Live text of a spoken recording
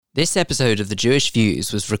This episode of The Jewish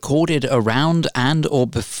Views was recorded around and or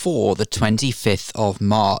before the 25th of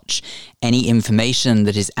March. Any information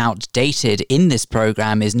that is outdated in this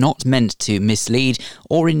programme is not meant to mislead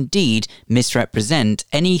or indeed misrepresent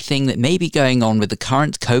anything that may be going on with the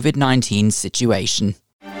current COVID-19 situation.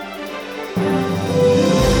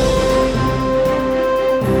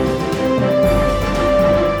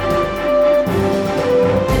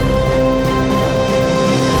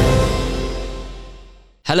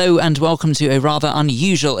 Hello and welcome to a rather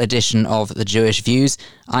unusual edition of The Jewish Views.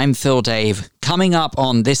 I'm Phil Dave. Coming up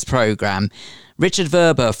on this programme, Richard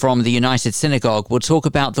Verber from the United Synagogue will talk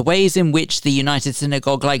about the ways in which the United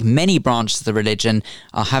Synagogue, like many branches of the religion,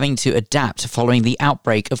 are having to adapt following the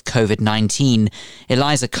outbreak of COVID-19.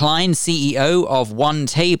 Aliza Kline, CEO of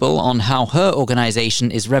OneTable, on how her organisation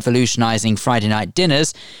is revolutionising Friday night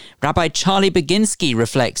dinners. Rabbi Charley Baginsky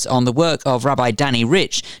reflects on the work of Rabbi Danny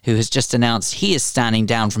Rich, who has just announced he is standing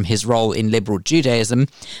down from his role in liberal Judaism.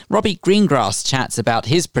 Robbie Gringras chats about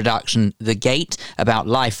his production, The Gate, about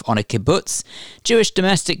life on a kibbutz. Jewish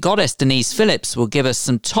Domestic Goddess Denise Phillips will give us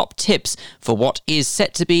some top tips for what is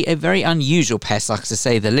set to be a very unusual Pesach, to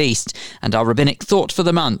say the least. And our Rabbinic Thought for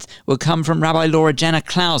the month will come from Rabbi Laura Janner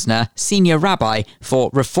Klausner, Senior Rabbi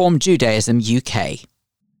for Reform Judaism UK.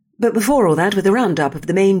 But before all that, with a roundup of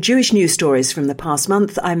the main Jewish news stories from the past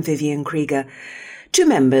month, I'm Vivian Krieger. 2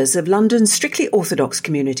 members of London's strictly Orthodox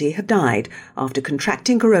community have died after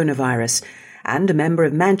contracting coronavirus, and a member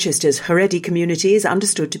of Manchester's Haredi community is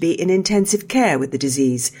understood to be in intensive care with the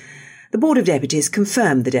disease. The Board of Deputies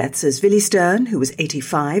confirmed the deaths as Willi Stern, who was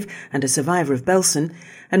 85 and a survivor of Belsen,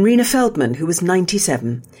 and Rena Feldman, who was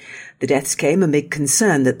 97. The deaths came amid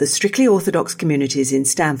concern that the strictly Orthodox communities in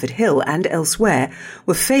Stamford Hill and elsewhere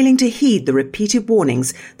were failing to heed the repeated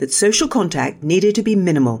warnings that social contact needed to be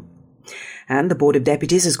minimal. And the Board of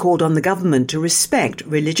Deputies has called on the government to respect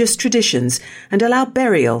religious traditions and allow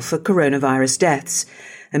burial for coronavirus deaths.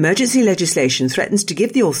 Emergency legislation threatens to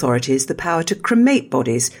give the authorities the power to cremate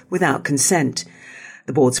bodies without consent.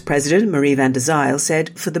 The board's president, Marie van der Zijl,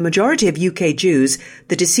 said for the majority of UK Jews,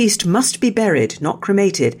 the deceased must be buried, not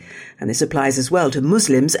cremated, and this applies as well to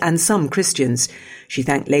Muslims and some Christians. She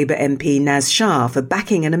thanked Labour MP Naz Shah for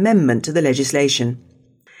backing an amendment to the legislation.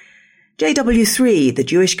 JW3, the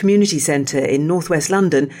Jewish Community Centre in northwest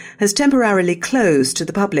London, has temporarily closed to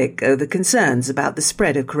the public over concerns about the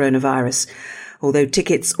spread of coronavirus. Although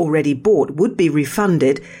tickets already bought would be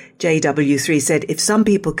refunded, JW3 said if some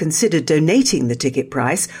people considered donating the ticket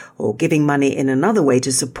price or giving money in another way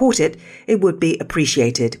to support it, it would be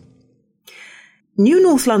appreciated. New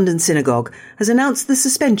North London Synagogue has announced the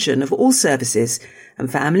suspension of all services,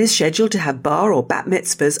 and families scheduled to have bar or bat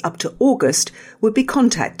mitzvahs up to August would be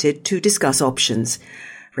contacted to discuss options.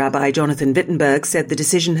 Rabbi Jonathan Wittenberg said the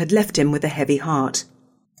decision had left him with a heavy heart.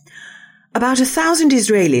 About 1,000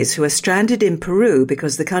 Israelis who are stranded in Peru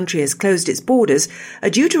because the country has closed its borders are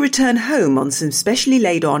due to return home on some specially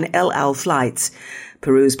laid-on El Al flights.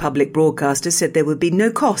 Peru's public broadcaster said there would be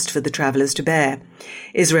no cost for the travellers to bear.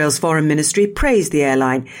 Israel's foreign ministry praised the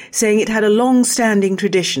airline, saying it had a long-standing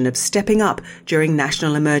tradition of stepping up during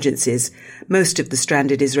national emergencies. Most of the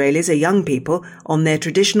stranded Israelis are young people on their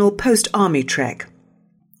traditional post-army trek.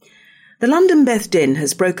 The London Beth Din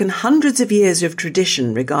has broken hundreds of years of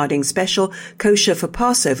tradition regarding special kosher for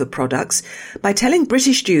Passover products by telling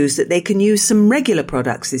British Jews that they can use some regular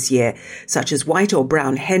products this year, such as white or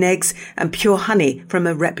brown hen eggs and pure honey from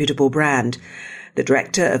a reputable brand. The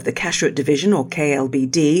director of the Kashrut Division, or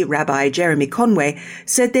KLBD, Rabbi Jeremy Conway,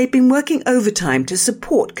 said they'd been working overtime to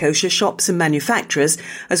support kosher shops and manufacturers,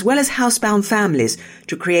 as well as housebound families,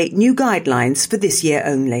 to create new guidelines for this year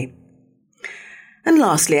only. And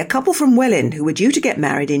lastly, a couple from Welwyn who were due to get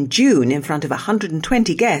married in June in front of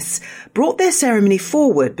 120 guests brought their ceremony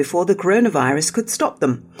forward before the coronavirus could stop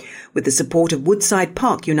them. With the support of Woodside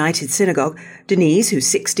Park United Synagogue, Denise, who's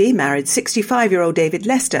 60, married 65-year-old David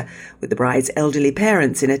Lester, with the bride's elderly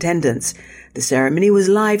parents in attendance. The ceremony was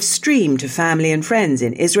live streamed to family and friends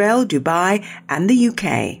in Israel, Dubai and the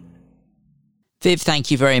UK. Viv, thank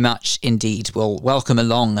you very much indeed. Well, welcome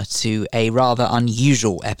along to a rather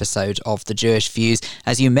unusual episode of The Jewish Views.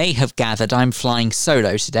 As you may have gathered, I'm flying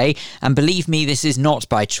solo today, and believe me, this is not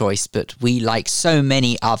by choice, but we, like so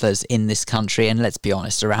many others in this country, and let's be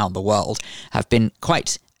honest, around the world, have been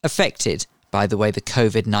quite affected by the way the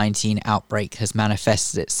COVID-19 outbreak has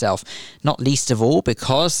manifested itself, not least of all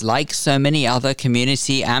because, like so many other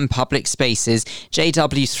community and public spaces,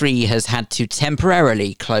 JW3 has had to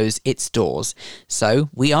temporarily close its doors. So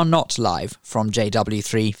we are not live from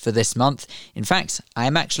JW3 for this month. In fact, I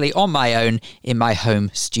am actually on my own in my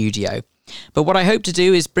home studio. But what I hope to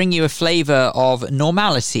do is bring you a flavour of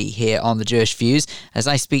normality here on The Jewish Views as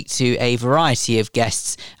I speak to a variety of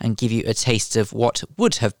guests and give you a taste of what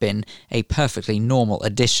would have been a perfectly normal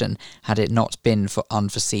edition had it not been for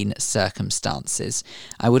unforeseen circumstances.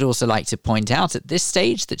 I would also like to point out at this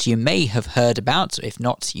stage that you may have heard about, if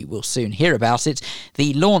not, you will soon hear about it,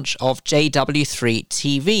 the launch of JW3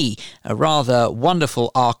 TV, a rather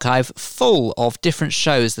wonderful archive full of different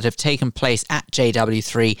shows that have taken place at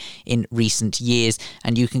JW3 in recent years,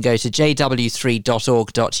 and you can go to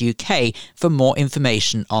jw3.org.uk for more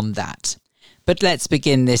information on that. But let's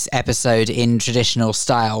begin this episode in traditional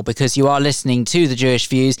style, because you are listening to The Jewish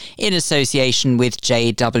Views in association with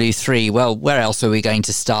JW3. Well, where else are we going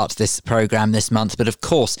to start this programme this month? But of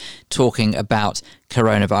course, talking about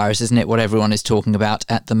coronavirus, isn't it? What everyone is talking about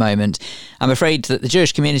at the moment. I'm afraid that the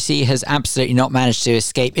Jewish community has absolutely not managed to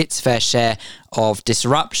escape its fair share of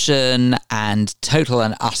disruption and total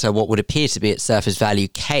and utter what would appear to be at surface value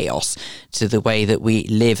chaos to the way that we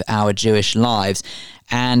live our Jewish lives.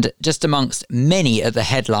 And just amongst many of the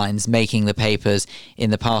headlines making the papers in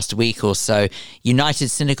the past week or so, United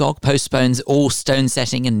Synagogue postpones all stone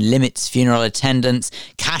setting and limits funeral attendance.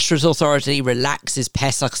 Kashrut Authority relaxes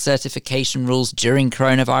Pesach certification rules during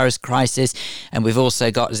coronavirus crisis. And we've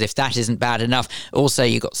also got, as if that isn't bad enough, also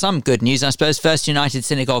you've got some good news, I suppose. First United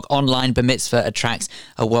Synagogue online bar mitzvah attracts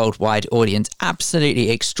a worldwide audience.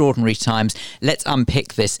 Absolutely extraordinary times. Let's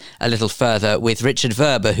unpick this a little further with Richard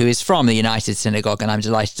Verber, who is from the United Synagogue, and I'm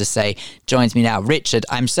delighted to say joins me now. Richard,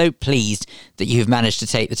 I'm so pleased that you've managed to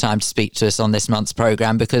take the time to speak to us on this month's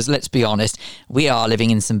programme, because let's be honest, we are living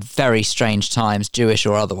in some very strange times, Jewish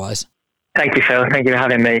or otherwise. Thank you, Phil. Thank you for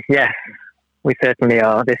having me. Yes, we certainly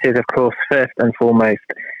are. This is, of course, first and foremost,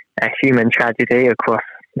 a human tragedy across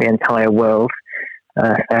the entire world.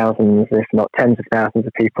 Thousands, if not tens of thousands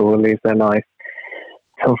of people will lose their lives.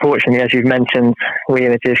 Unfortunately, as you've mentioned, we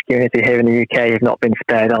in the Jewish community here in the UK have not been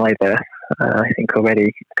spared either. I think already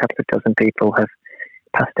a couple of dozen people have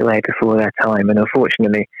passed away before their time, and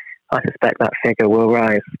unfortunately, I suspect that figure will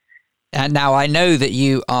rise. And now I know that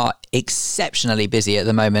you are exceptionally busy at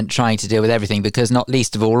the moment trying to deal with everything, because not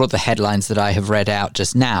least of all of the headlines that I have read out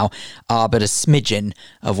just now are but a smidgen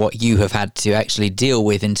of what you have had to actually deal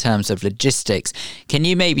with in terms of logistics. Can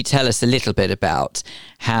you maybe tell us a little bit about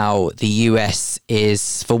how the US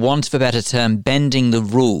is, for want of a better term, bending the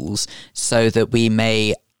rules so that we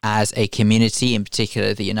may, as a community, in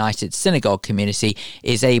particular the United Synagogue community,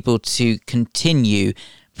 is able to continue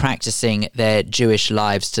practicing their Jewish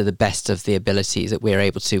lives to the best of the abilities that we're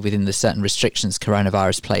able to within the certain restrictions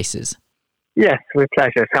coronavirus places? Yes, with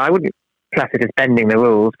pleasure. So I wouldn't class it as bending the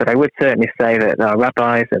rules, but I would certainly say that our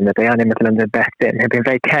rabbis and the Dayanim of London Beth Din have been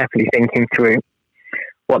very carefully thinking through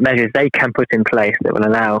what measures they can put in place that will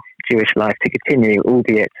allow Jewish life to continue,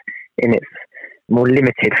 albeit in its more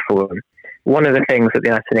limited form. One of the things that the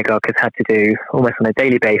United Synagogue has had to do almost on a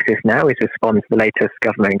daily basis now is respond to the latest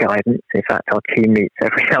government guidance. In fact, our team meets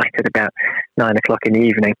every night at about 9 o'clock in the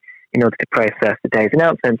evening in order to process the day's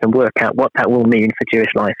announcements and work out what that will mean for Jewish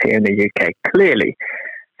life here in the UK. Clearly,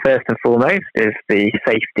 first and foremost is the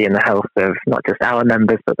safety and the health of not just our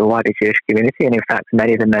members, but the wider Jewish community. And in fact,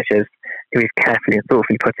 many of the measures that we've carefully and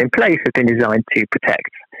thoughtfully put in place have been designed to protect.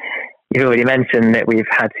 You've already mentioned that we've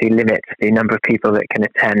had to limit the number of people that can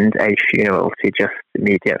attend a funeral to just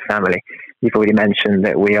immediate family. You've already mentioned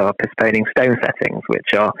that we are postponing stone settings,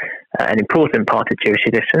 which are an important part of Jewish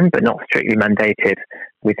tradition, but not strictly mandated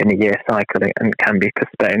within a year cycle and can be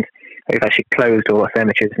postponed. We've actually closed all our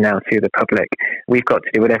cemeteries now to the public. We've got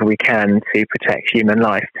to do whatever we can to protect human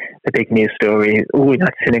life. The big news story is all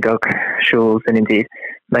United Synagogue shuls, and indeed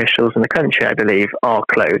most shuls in the country, I believe, are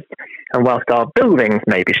closed. And whilst our buildings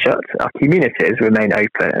may be shut, our communities remain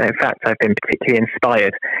open. And in fact, I've been particularly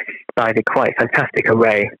inspired by the quite fantastic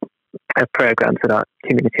array of programs that our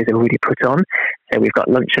communities have already put on. So we've got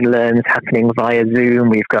lunch and learns happening via Zoom.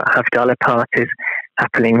 We've got Havdalah parties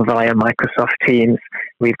happening via Microsoft Teams.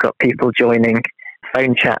 We've got people joining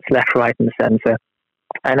phone chats left, right and centre.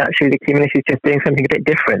 And actually the community is just doing something a bit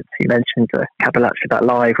different. You mentioned Kabbalat Shabbat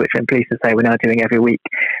Live, which I'm pleased to say we're now doing every week.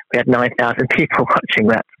 We had 9,000 people watching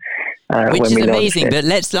that. Which is amazing, but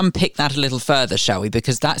let's unpick that a little further, shall we?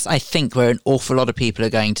 Because that's, I think, where an awful lot of people are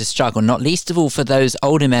going to struggle, not least of all for those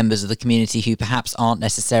older members of the community who perhaps aren't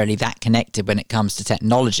necessarily that connected when it comes to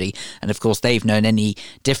technology. And of course, they've known any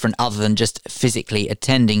different other than just physically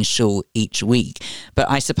attending shul each week.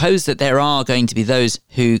 But I suppose that there are going to be those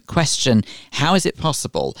who question, how is it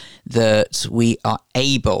possible that we are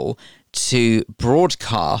able to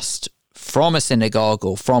broadcast from a synagogue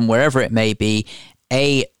or from wherever it may be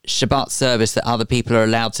a Shabbat service that other people are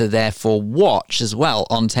allowed to therefore watch as well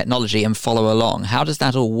on technology and follow along. How does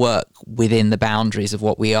that all work within the boundaries of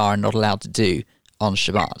what we are and not allowed to do on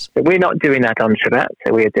Shabbat? So we're not doing that on Shabbat,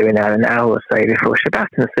 so we're doing that an hour or so before Shabbat,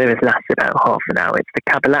 and the service lasts about half an hour. It's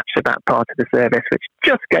the Kabbalat Shabbat part of the service, which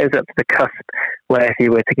just goes up to the cusp, where if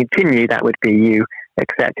you were to continue, that would be you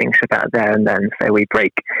accepting Shabbat there and then. So we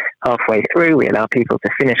break halfway through, we allow people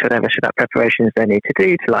to finish whatever Shabbat preparations they need to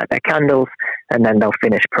do, to light their candles, and then they'll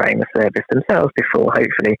finish praying the service themselves before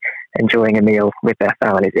hopefully enjoying a meal with their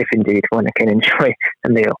families, if indeed one can enjoy a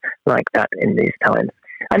meal like that in these times.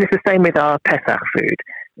 And it's the same with our Pesach food.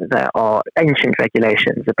 There are ancient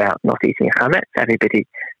regulations about not eating chametz. Everybody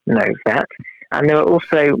knows that. And there are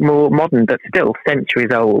also more modern, but still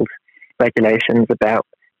centuries-old regulations about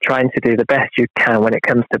trying to do the best you can when it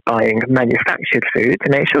comes to buying manufactured food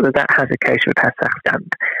to make sure that that has a kosher Pesach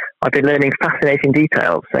stamp. I've been learning fascinating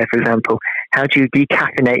details. So, for example, how do you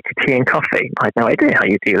decaffeinate tea and coffee? I had no idea how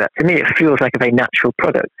you do that. To me, it feels like a very natural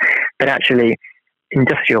product, but actually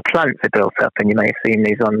industrial plants are built up, and you may have seen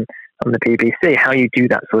these on the BBC, how you do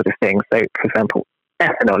that sort of thing. So, for example,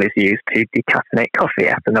 ethanol is used to decaffeinate coffee.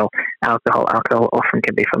 Ethanol, alcohol often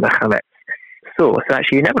can be from a chametz source. So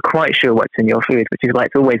actually, you're never quite sure what's in your food, which is why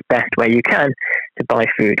it's always best where you can to buy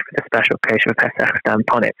food with a special kosher Pesach stamp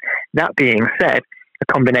on it. That being said,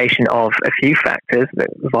 a combination of a few factors, the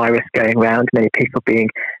virus going around, many people being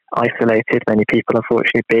isolated, many people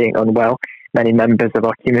unfortunately being unwell, many members of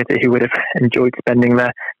our community who would have enjoyed spending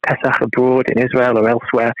their Pesach abroad in Israel or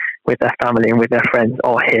elsewhere with their family and with their friends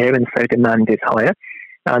are here, and so demand is higher.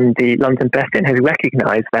 And the London Beth Din has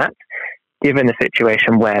recognised that, given a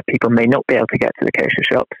situation where people may not be able to get to the kosher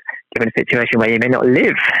shops, given a situation where you may not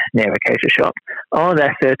live near a kosher shop, are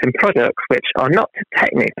there certain products which are not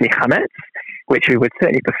technically chametz, which we would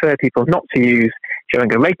certainly prefer people not to use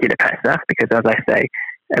during a regular Pesach, because as I say,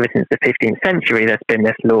 ever since the 15th century, there's been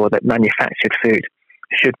this law that manufactured food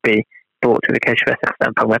should be bought with a kosher Pesach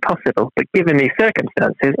stamp where possible. But given these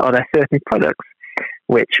circumstances, are there certain products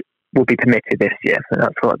which will be permitted this year? And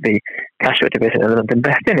that's what the Kashrut Division of the London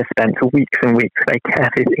Beth Din has spent weeks and weeks very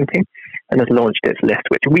carefully thinking, and has launched its list,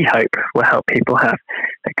 which we hope will help people have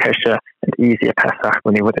a kosher and easier Pesach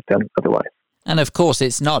than they would have done otherwise. And of course,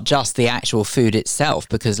 it's not just the actual food itself,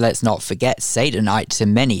 because let's not forget, Seder night to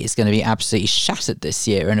many is going to be absolutely shattered this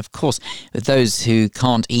year. And of course, with those who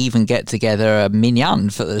can't even get together a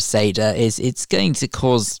minyan for the Seder, it's going to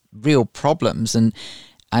cause real problems. And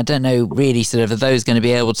I don't know really sort of, are those going to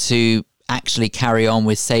be able to actually carry on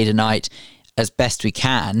with Seder night as best we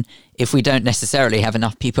can if we don't necessarily have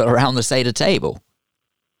enough people around the Seder table?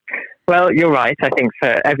 Well, you're right. I think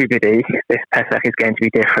for everybody, this Pesach is going to be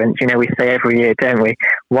different. You know, we say every year, don't we,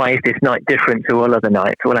 why is this night different to all other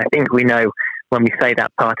nights? Well, I think we know when we say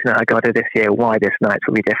that part in our Haggadah this year, why this night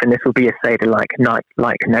will be different. This will be a Seder-like night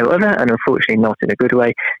like no other, and unfortunately not in a good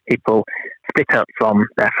way. People split up from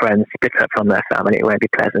their friends, split up from their family. It won't be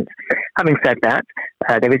pleasant. Having said that,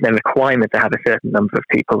 there is no requirement to have a certain number of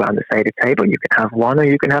people around the Seder table. You can have 1 or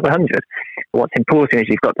you can have 100. What's important is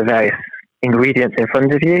you've got the various ingredients in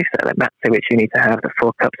front of you, so the matzah which you need to have, the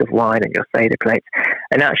 4 cups of wine and your Seder plates.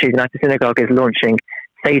 And actually, the United Synagogue is launching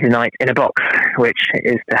Seder night in a box, which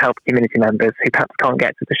is to help community members who perhaps can't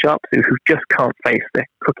get to the shops, who just can't face the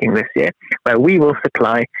cooking this year, where we will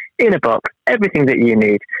supply in a box everything that you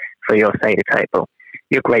need for your Seder table.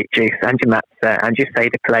 Your grape juice and your matzah and your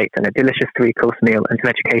Seder plate and a delicious 3-course meal and some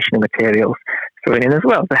educational materials thrown in as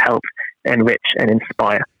well to help enrich and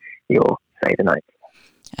inspire your Seder night.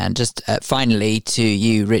 And just finally to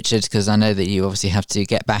you, Richard, because I know that you obviously have to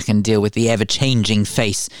get back and deal with the ever-changing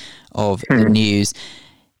face of the news.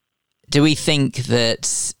 Do we think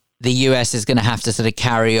that the US is going to have to sort of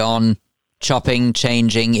carry on chopping,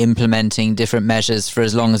 changing, implementing different measures for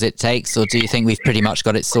as long as it takes? Or do you think we've pretty much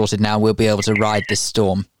got it sorted now? We'll be able to ride this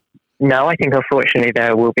storm? No, I think unfortunately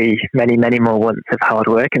there will be many, many more months of hard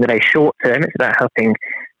work. In the very short term, it's about helping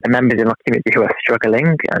the members in our community who are struggling,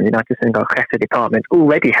 and the United Synagogue Chesed department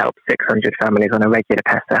already helps 600 families on a regular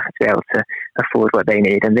Pesach to be able to afford what they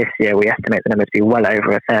need. And this year we estimate the number to be well over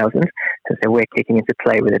 1,000. And so we're kicking into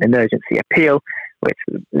play with an emergency appeal, which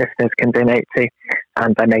listeners can donate to,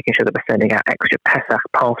 and by making sure that we're sending out extra Pesach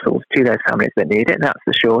parcels to those families that need it. That's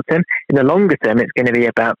the short term. In the longer term, it's going to be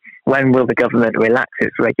about when will the government relax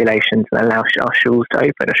its regulations and allow our shuls to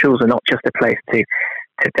open. Our shuls are not just a place to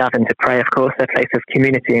daven, to pray, of course. They're a place of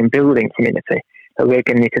community and building community. So we're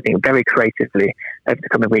going to need to think very creatively over the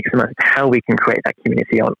coming weeks and months how we can create that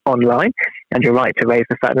community online. And you're right to raise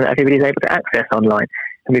the fact that everybody's able to access online.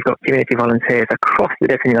 And we've got community volunteers across the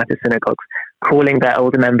different United Synagogues calling their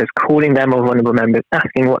older members, calling their more vulnerable members,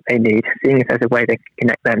 asking what they need, seeing if there's a way they can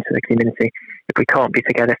connect them to the community. If we can't be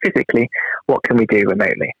together physically, what can we do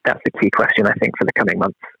remotely? That's the key question, I think, for the coming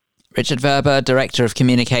months. Richard Verber, Director of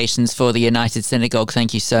Communications for the United Synagogue,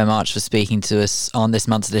 thank you so much for speaking to us on this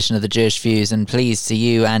month's edition of The Jewish Views, and please, to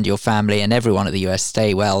you and your family and everyone at the US,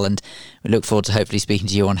 stay well, and we look forward to hopefully speaking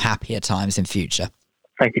to you on happier times in future.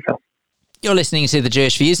 Thank you, Phil. You're listening to The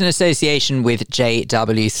Jewish Views in association with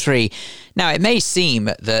JW3. Now, it may seem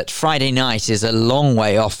that Friday night is a long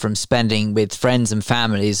way off from spending with friends and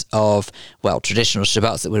families of, well, traditional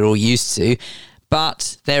Shabbats that we're all used to,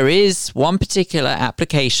 but there is one particular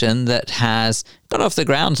application that has got off the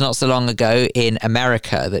ground not so long ago in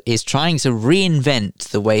America that is trying to reinvent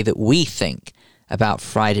the way that we think about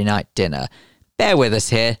Friday night dinner. Bear with us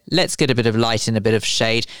here. Let's get a bit of light and a bit of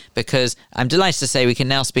shade, because I'm delighted to say we can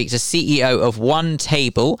now speak to CEO of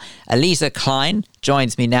OneTable, Aliza Kline,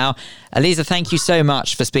 joins me now. Aliza, thank you so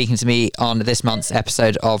much for speaking to me on this month's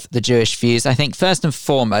episode of The Jewish Views. I think first and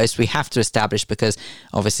foremost, we have to establish, because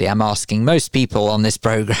obviously I'm asking most people on this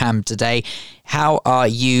program today, how are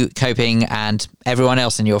you coping and everyone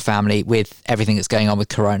else in your family with everything that's going on with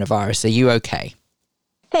coronavirus? Are you okay?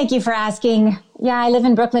 Thank you for asking. Yeah, I live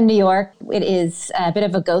in Brooklyn, New York. It is a bit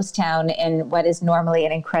of a ghost town in what is normally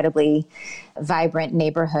an incredibly vibrant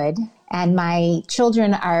neighborhood. And my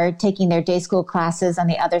children are taking their day school classes on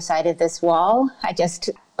the other side of this wall. I just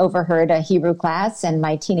overheard a Hebrew class, and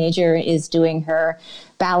my teenager is doing her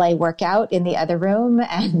ballet workout in the other room.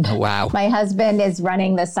 And wow. My husband is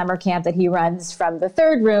running the summer camp that he runs from the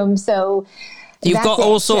third room. So you've got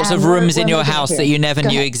all sorts of rooms in your house that you never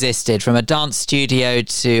knew existed, from a dance studio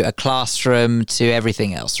to a classroom to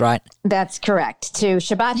everything else, right? That's correct. To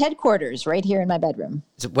Shabbat headquarters right here in my bedroom.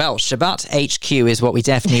 Well, Shabbat HQ is what we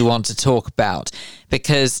definitely want to talk about,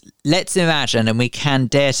 because let's imagine, and we can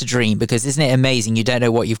dare to dream, because isn't it amazing? You don't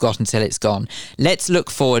know what you've got until it's gone. Let's look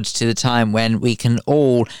forward to the time when we can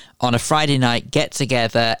all, on a Friday night, get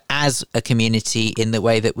together as a community in the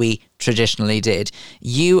way that we traditionally did.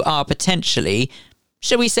 You are potentially,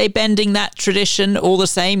 shall we say, bending that tradition all the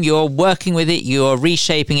same. You're working with it, you're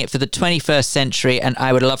reshaping it for the 21st century, and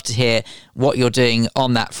I would love to hear what you're doing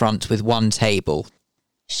on that front with OneTable.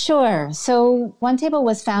 Sure. So OneTable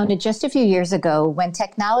was founded just a few years ago when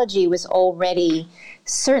technology was already,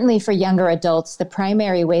 certainly for younger adults, the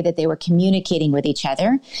primary way that they were communicating with each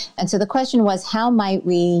other. And so the question was, how might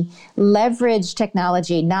we leverage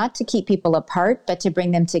technology not to keep people apart, but to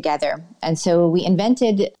bring them together? And so we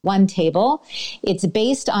invented OneTable. It's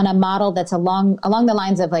based on a model that's along the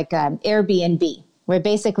lines of like Airbnb, where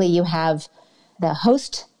basically you have the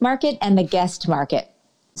host market and the guest market.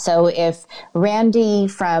 So if Randy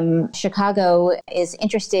from Chicago is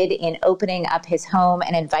interested in opening up his home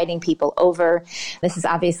and inviting people over, this is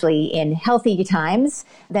obviously in healthy times,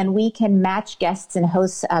 then we can match guests and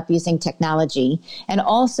hosts up using technology and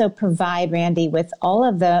also provide Randy with all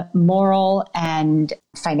of the moral and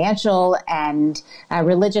financial and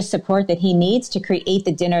religious support that he needs to create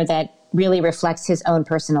the dinner that really reflects his own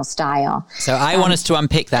personal style. So I want us to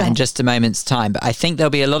unpick that in just a moment's time, but I think there'll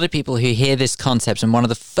be a lot of people who hear this concept, and one of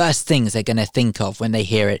the first things they're going to think of when they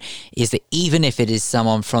hear it is that even if it is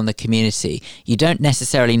someone from the community, you don't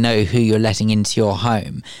necessarily know who you're letting into your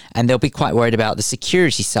home, and they'll be quite worried about the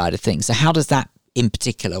security side of things. So how does that in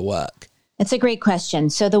particular work? It's a great question.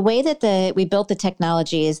 So the way that we built the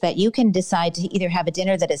technology is that you can decide to either have a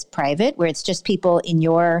dinner that is private, where it's just people in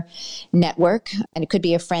your network, and it could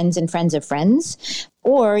be a friends and friends of friends,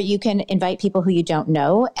 or you can invite people who you don't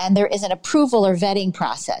know, and there is an approval or vetting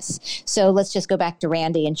process. So let's just go back to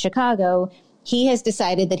Randy in Chicago. He has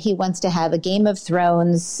decided that he wants to have a Game of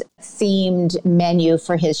Thrones themed menu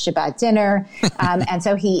for his Shabbat dinner. And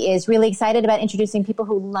so he is really excited about introducing people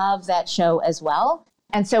who love that show as well.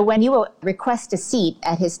 And so when you request a seat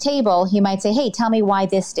at his table, he might say, hey, tell me why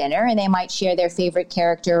this dinner? And they might share their favorite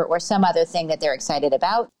character or some other thing that they're excited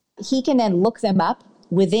about. He can then look them up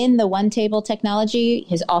within the OneTable technology.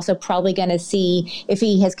 He's also probably going to see if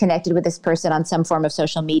he has connected with this person on some form of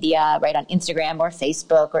social media, right, on Instagram or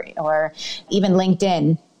Facebook or even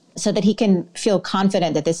LinkedIn, so that he can feel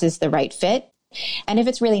confident that this is the right fit. And if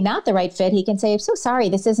it's really not the right fit, he can say, I'm so sorry,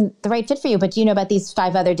 this isn't the right fit for you, but do you know about these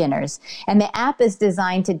 5 other dinners? And the app is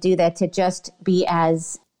designed to do that, to just be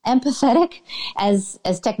as empathetic as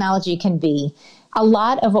technology can be. A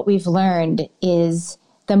lot of what we've learned is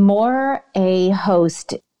the more a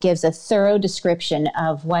host gives a thorough description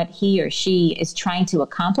of what he or she is trying to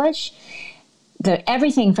accomplish,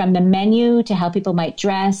 everything from the menu to how people might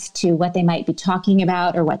dress to what they might be talking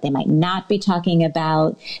about or what they might not be talking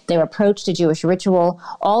about, their approach to Jewish ritual,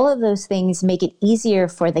 all of those things make it easier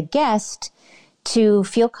for the guest to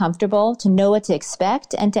feel comfortable, to know what to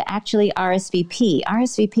expect, and to actually RSVP.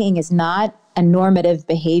 RSVPing is not a normative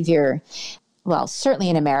behavior. Well, certainly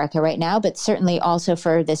in America right now, but certainly also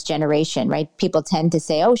for this generation, right? People tend to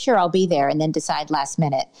say, oh, sure, I'll be there, and then decide last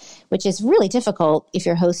minute, which is really difficult if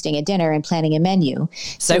you're hosting a dinner and planning a menu.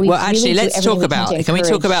 So well, actually, let's talk about, can we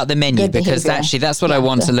talk about the menu? Because actually, that's what I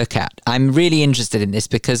want to look at. I'm really interested in this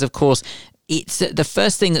because, of course, it's the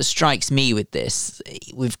first thing that strikes me with this.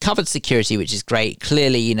 We've covered security, which is great.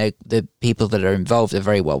 Clearly, the people that are involved are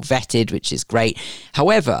very well vetted, which is great.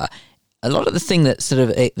 However, a lot of the thing that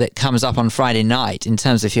that comes up on Friday night in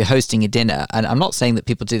terms of if you're hosting a dinner, and I'm not saying that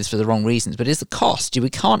people do this for the wrong reasons, but is the cost.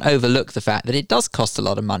 We can't overlook the fact that it does cost a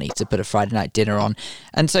lot of money to put a Friday night dinner on.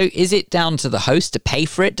 And so is it down to the host to pay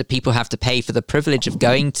for it? Do people have to pay for the privilege of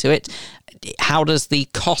going to it? How does the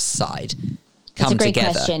cost side come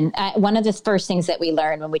together? That's a great question. One of the first things that we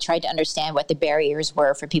learned when we tried to understand what the barriers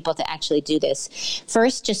were for people to actually do this,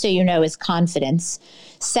 first, just so you know, is confidence.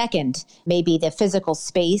 Second, maybe the physical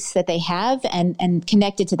space that they have, and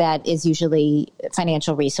connected to that is usually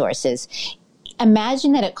financial resources.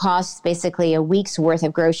 Imagine that it costs basically a week's worth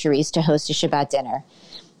of groceries to host a Shabbat dinner.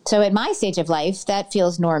 So at my stage of life, that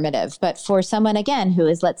feels normative. But for someone, again, who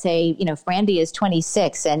is, let's say, if Randy is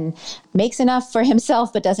 26 and makes enough for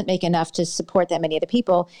himself, but doesn't make enough to support that many other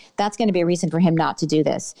people, that's going to be a reason for him not to do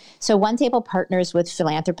this. So OneTable partners with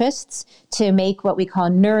philanthropists to make what we call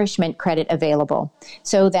nourishment credit available,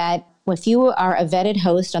 so that if you are a vetted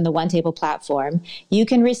host on the OneTable platform, you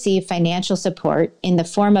can receive financial support in the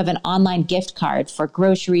form of an online gift card for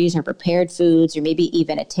groceries or prepared foods, or maybe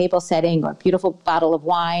even a table setting or a beautiful bottle of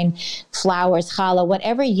wine, flowers, challah,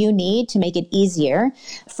 whatever you need to make it easier,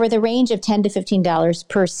 for the range of $10 to $15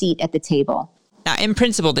 per seat at the table. Now, in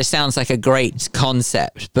principle, this sounds like a great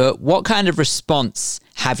concept, but what kind of response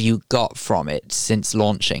have you got from it since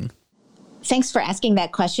launching? Thanks for asking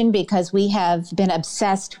that question, because we have been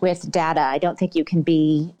obsessed with data. I don't think you can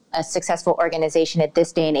be a successful organization at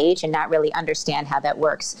this day and age and not really understand how that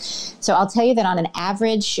works. So I'll tell you that on an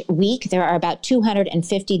average week, there are about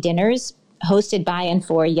 250 dinners hosted by and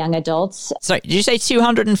for young adults. Sorry, did you say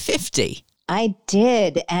 250? I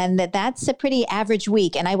did, and that's a pretty average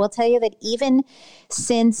week. And I will tell you that even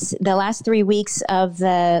since the last 3 weeks of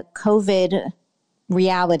the COVID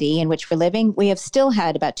reality in which we're living, we have still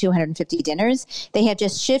had about 250 dinners. They have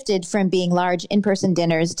just shifted from being large in-person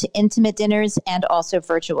dinners to intimate dinners and also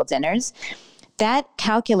virtual dinners. That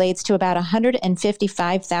calculates to about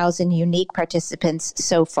 155,000 unique participants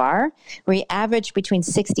so far. We average between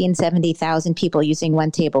 60 and 70,000 people using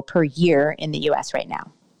OneTable per year in the US right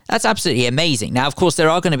now. That's absolutely amazing. Now, of course, there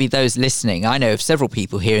are going to be those listening. I know of several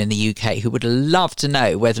people here in the UK who would love to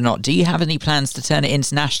know whether or not, do you have any plans to turn it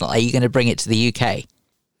international? Are you going to bring it to the UK?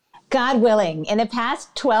 God willing. In the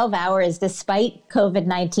past 12 hours, despite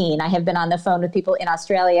COVID-19, I have been on the phone with people in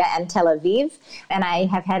Australia and Tel Aviv, and I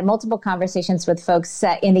have had multiple conversations with folks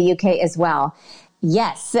in the UK as well.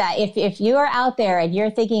 Yes, if you are out there and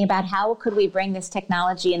you're thinking about how could we bring this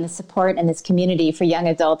technology and the support and this community for young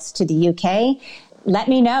adults to the UK, let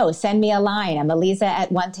me know. Send me a line. I'm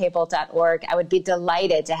aliza@onetable.org. I would be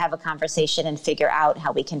delighted to have a conversation and figure out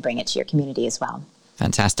how we can bring it to your community as well.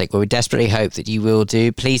 Fantastic. Well, we desperately hope that you will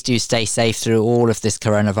do. Please do stay safe through all of this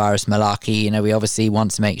coronavirus malarkey. We obviously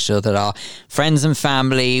want to make sure that our friends and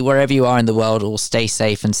family, wherever you are in the world, all stay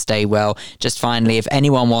safe and stay well. Just finally, if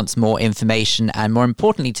anyone wants more information and more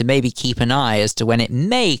importantly, to maybe keep an eye as to when it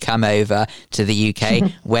may come over to the UK,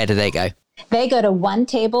 where do they go? They go to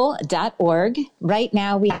onetable.org. Right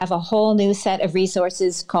now, we have a whole new set of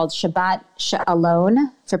resources called Shabbat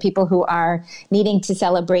Shalom for people who are needing to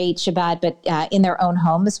celebrate Shabbat, but in their own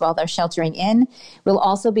homes while they're sheltering in. We'll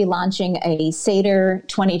also be launching a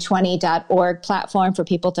Seder2020.org platform for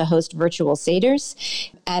people to host virtual Seders,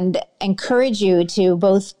 and encourage you to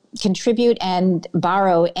both contribute and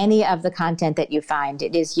borrow any of the content that you find.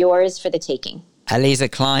 It is yours for the taking.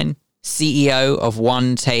 Aliza Kline, CEO of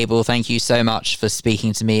OneTable, thank you so much for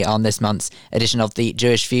speaking to me on this month's edition of The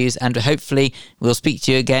Jewish Views, and hopefully we'll speak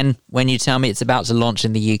to you again when you tell me it's about to launch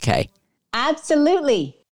in the UK.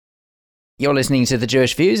 Absolutely. You're listening to The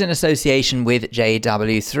Jewish Views in association with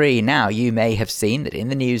JW3. Now, you may have seen that in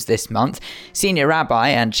the news this month, Senior Rabbi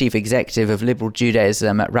and Chief Executive of Liberal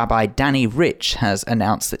Judaism, Rabbi Danny Rich, has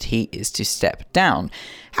announced that he is to step down.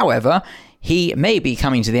 However, He may be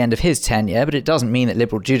coming to the end of his tenure, but it doesn't mean that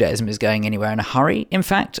liberal Judaism is going anywhere in a hurry. In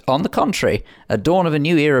fact, on the contrary, a dawn of a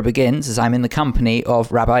new era begins as I'm in the company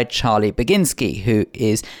of Rabbi Charley Baginsky, who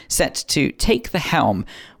is set to take the helm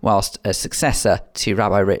whilst a successor to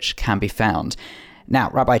Rabbi Rich can be found. Now,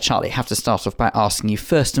 Rabbi Charley, I have to start off by asking you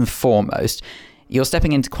first and foremost, you're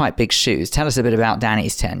stepping into quite big shoes. Tell us a bit about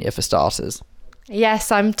Danny's tenure for starters.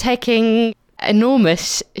 Yes, I'm taking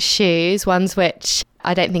enormous shoes, ones which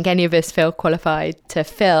I don't think any of us feel qualified to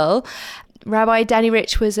fill. Rabbi Danny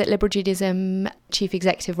Rich was at Liberal Judaism chief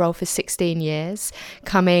executive role for 16 years,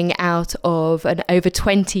 coming out of an over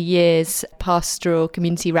 20 years pastoral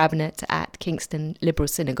community rabbinate at Kingston Liberal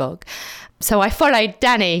Synagogue. So I followed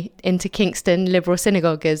Danny into Kingston Liberal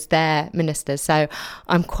Synagogue as their minister. So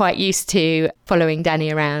I'm quite used to following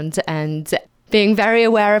Danny around and being very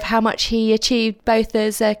aware of how much he achieved both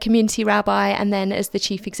as a community rabbi and then as the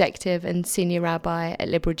chief executive and senior rabbi at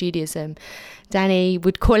Liberal Judaism. Danny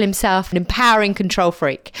would call himself an empowering control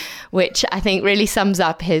freak, which I think really sums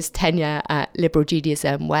up his tenure at Liberal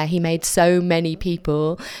Judaism, where he made so many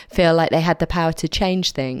people feel like they had the power to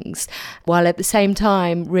change things, while at the same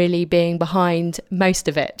time really being behind most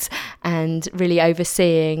of it and really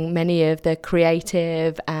overseeing many of the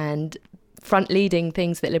creative and front-leading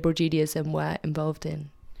things that Liberal Judaism were involved in.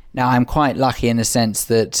 Now, I'm quite lucky in the sense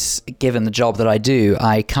that, given the job that I do,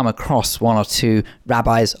 I come across one or two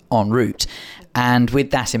rabbis en route. And with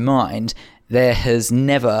that in mind, there has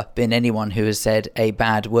never been anyone who has said a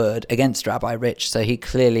bad word against Rabbi Rich. So he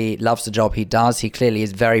clearly loves the job he does. He clearly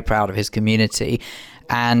is very proud of his community.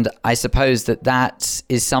 And I suppose that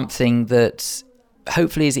is something that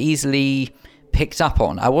hopefully is easily picked up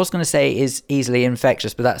on. I was going to say is easily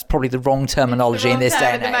infectious, but that's probably the wrong terminology in this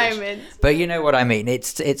day and age. Moment. But you know what I mean.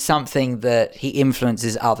 It's something that he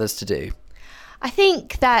influences others to do. I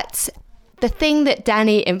think that the thing that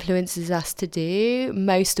Danny influences us to do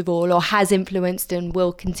most of all, or has influenced and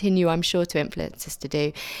will continue, I'm sure, to influence us to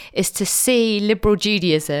do, is to see Liberal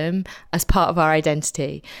Judaism as part of our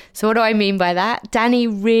identity. So what do I mean by that? Danny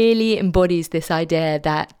really embodies this idea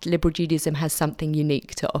that Liberal Judaism has something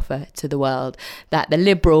unique to offer to the world, that the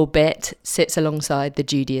liberal bit sits alongside the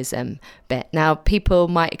Judaism bit. Now, people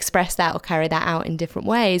might express that or carry that out in different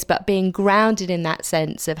ways, but being grounded in that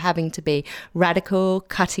sense of having to be radical,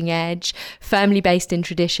 cutting edge, firmly based in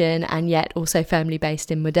tradition and yet also firmly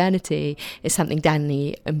based in modernity is something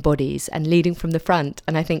Danny embodies and leading from the front.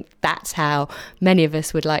 And I think that's how many of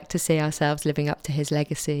us would like to see ourselves living up to his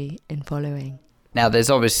legacy in following. Now, there's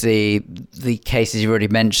obviously the cases you've already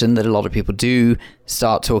mentioned that a lot of people do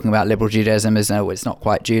start talking about liberal Judaism as, no, it's not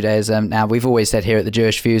quite Judaism. Now, we've always said here at the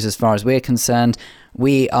Jewish Views, as far as we're concerned,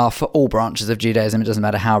 we are for all branches of Judaism. It doesn't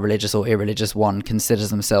matter how religious or irreligious one considers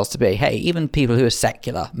themselves to be. Hey, even people who are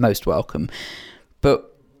secular, most welcome.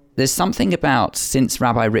 But there's something about, since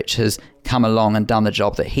Rabbi Rich has come along and done the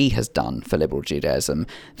job that he has done for liberal Judaism,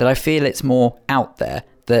 that I feel it's more out there.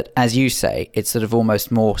 That, as you say, it's sort of almost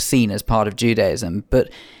more seen as part of Judaism.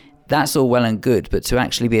 But that's all well and good. But to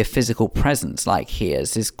actually be a physical presence like he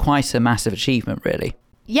is quite a massive achievement, really.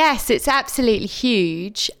 Yes, it's absolutely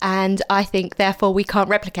huge. And I think, therefore, we can't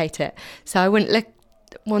replicate it. So I wouldn't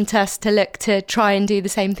want us to look to try and do the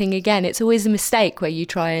same thing again. It's always a mistake where you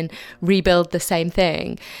try and rebuild the same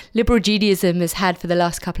thing. Liberal Judaism has had for the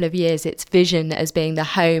last couple of years its vision as being the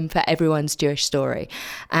home for everyone's Jewish story.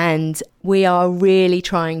 And we are really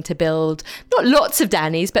trying to build not lots of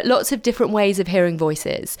Danny's, but lots of different ways of hearing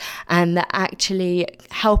voices, and that actually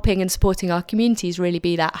helping and supporting our communities really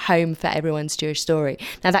be that home for everyone's Jewish story.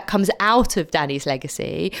 Now, that comes out of Danny's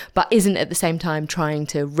legacy, but isn't at the same time trying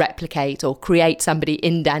to replicate or create somebody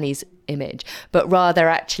in Danny's image, but rather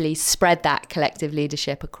actually spread that collective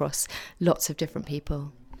leadership across lots of different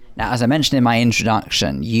people. Now, as I mentioned in my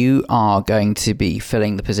introduction, you are going to be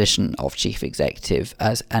filling the position of chief executive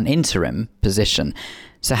as an interim position.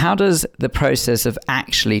 So how does the process of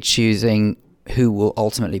actually choosing who will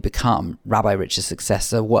ultimately become Rabbi Rich's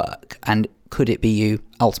successor work? And could it be you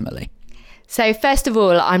ultimately? So first of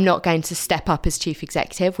all, I'm not going to step up as chief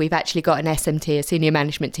executive. We've actually got an SMT, a senior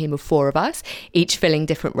management team of 4 of us, each filling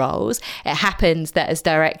different roles. It happens that as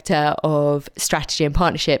director of strategy and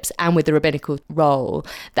partnerships and with the rabbinical role,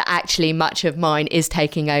 that actually much of mine is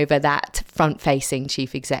taking over that front-facing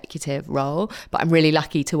chief executive role. But I'm really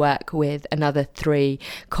lucky to work with another 3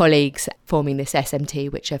 colleagues forming this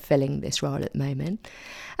SMT, which are filling this role at the moment.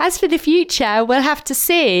 As for the future, we'll have to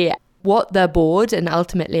see what the board, and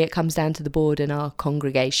ultimately it comes down to the board and our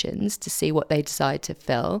congregations to see what they decide to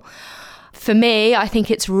fill. For me, I think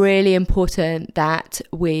it's really important that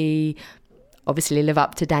we obviously live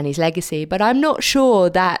up to Danny's legacy, but I'm not sure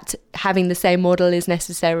that having the same model is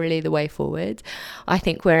necessarily the way forward. I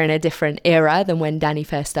think we're in a different era than when Danny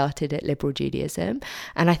first started at Liberal Judaism,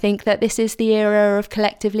 and I think that this is the era of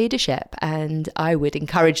collective leadership, and I would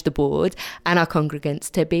encourage the board and our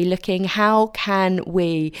congregants to be looking, how can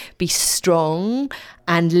we be strong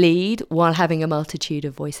and lead while having a multitude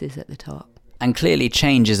of voices at the top? And clearly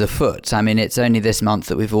change is afoot. I mean, it's only this month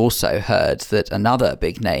that we've also heard that another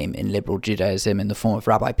big name in liberal Judaism in the form of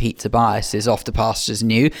Rabbi Pete Tobias is off to pastures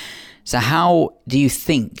new. So how do you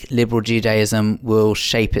think liberal Judaism will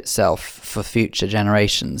shape itself for future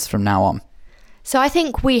generations from now on? So I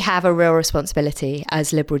think we have a real responsibility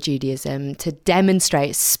as liberal Judaism to demonstrate,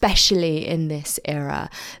 especially in this era,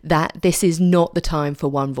 that this is not the time for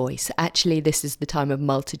one voice. Actually, this is the time of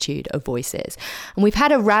multitude of voices. And we've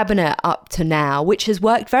had a rabbinate up to now, which has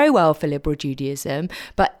worked very well for liberal Judaism,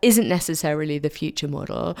 but isn't necessarily the future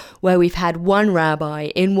model, where we've had one rabbi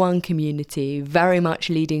in one community, very much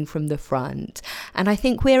leading from the front. And I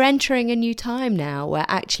think we're entering a new time now where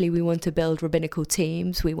actually we want to build rabbinical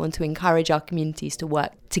teams. We want to encourage our communities to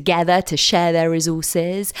work together, to share their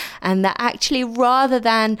resources, and that actually, rather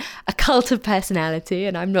than a cult of personality,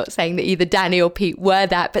 and I'm not saying that either Danny or Pete were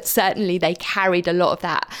that, but certainly they carried a lot of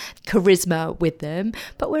that charisma with them.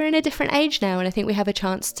 But we're in a different age now, and I think we have a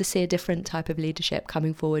chance to see a different type of leadership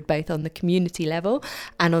coming forward, both on the community level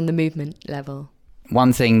and on the movement level.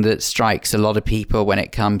 One thing that strikes a lot of people when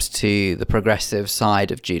it comes to the progressive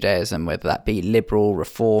side of Judaism, whether that be liberal,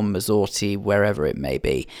 reform, Masorti, wherever it may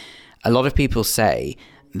be, a lot of people say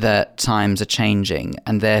that times are changing,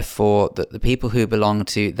 and therefore that the people who belong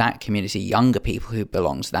to that community, younger people who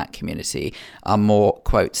belong to that community, are more,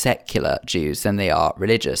 quote, secular Jews than they are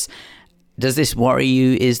religious. Does this worry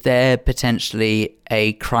you? Is there potentially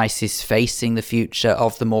a crisis facing the future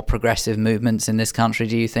of the more progressive movements in this country,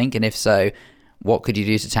 do you think? And if so, what could you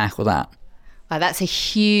do to tackle that? Well, that's a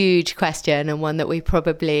huge question, and one that we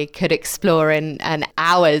probably could explore in an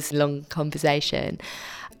hours-long conversation.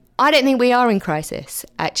 I don't think we are in crisis,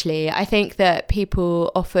 actually. I think that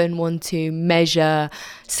people often want to measure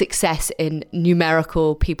success in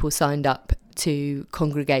numerical people signed up to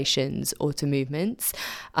congregations or to movements.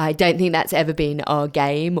 I don't think that's ever been our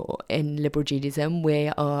game in liberal Judaism. We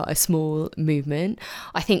are a small movement.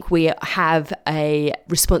 I think we have a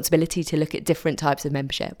responsibility to look at different types of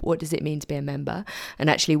membership. What does it mean to be a member? And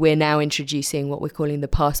actually we're now introducing what we're calling the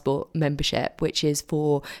passport membership, which is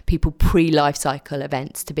for people pre-life cycle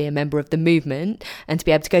events to be a member of the movement and to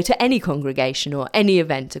be able to go to any congregation or any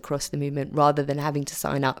event across the movement rather than having to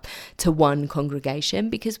sign up to one congregation,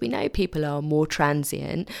 because we know people are more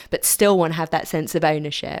transient but still want to have that sense of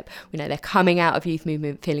ownership. We know they're coming out of youth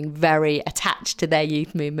movement feeling very attached to their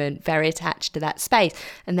youth movement, very attached to that space,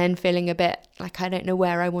 and then feeling a bit like, I don't know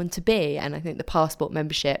where I want to be. And I think the passport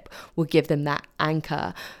membership will give them that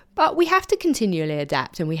anchor. But we have to continually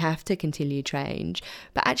adapt and we have to continue to change.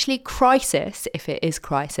 But actually crisis, if it is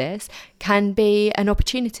crisis, can be an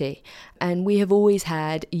opportunity. And we have always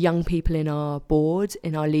had young people in our board,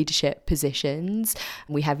 in our leadership positions.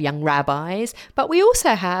 We have young rabbis, but we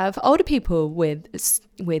also have older people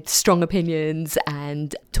with strong opinions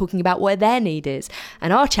and talking about where their need is.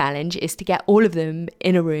 And our challenge is to get all of them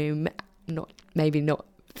in a room, maybe not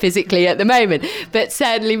physically at the moment, but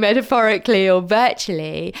certainly metaphorically or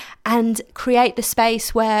virtually, and create the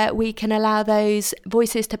space where we can allow those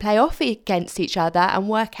voices to play off against each other and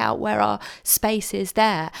work out where our space is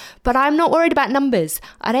there. But I'm not worried about numbers.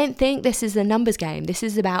 I don't think this is a numbers game. This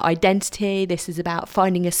is about identity. This is about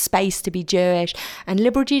finding a space to be Jewish. And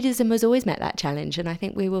liberal Judaism has always met that challenge, and I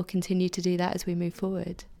think we will continue to do that as we move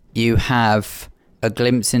forward. You have a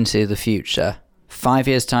glimpse into the future. 5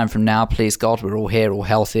 years' time from now, please God, we're all here, all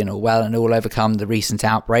healthy and all well, and all overcome the recent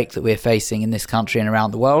outbreak that we're facing in this country and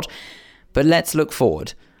around the world. But let's look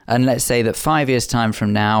forward. And let's say that 5 years' time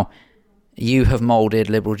from now, you have moulded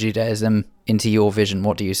liberal Judaism into your vision.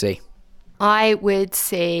 What do you see? I would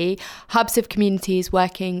see hubs of communities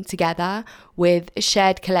working together with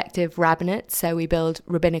shared collective rabbinates, so we build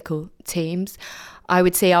rabbinical teams. I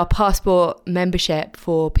would see our passport membership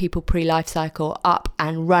for people pre-life cycle up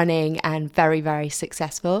and running and very, very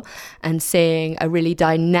successful, and seeing a really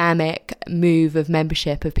dynamic move of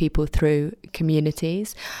membership of people through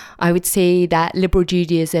communities. I would see that liberal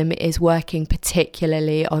Judaism is working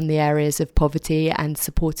particularly on the areas of poverty and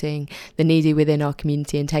supporting the needy within our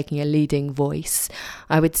community and taking a leading voice.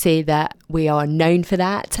 I would see that we are known for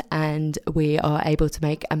that and we are able to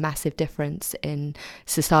make a massive difference in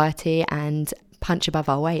society and punch above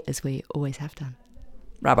our weight as we always have done.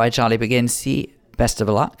 Rabbi Charley Baginsky, best of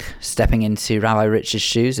luck stepping into Rabbi Rich's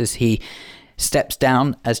shoes as he steps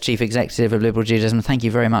down as Chief Executive of Liberal Judaism. Thank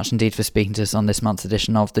you very much indeed for speaking to us on this month's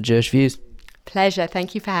edition of The Jewish Views. Pleasure.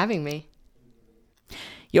 Thank you for having me.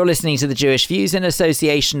 You're listening to The Jewish Views in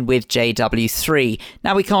association with JW3.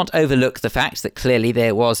 Now, we can't overlook the fact that clearly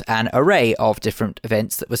there was an array of different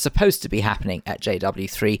events that were supposed to be happening at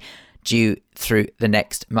JW3 due through the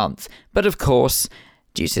next month. But of course,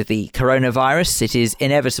 due to the coronavirus, it is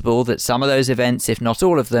inevitable that some of those events, if not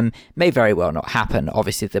all of them, may very well not happen.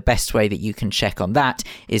 Obviously, the best way that you can check on that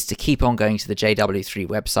is to keep on going to the JW3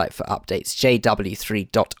 website for updates,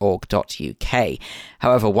 jw3.org.uk.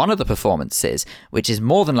 However, one of the performances, which is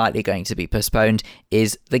more than likely going to be postponed,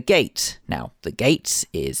 is The Gate. Now, The Gate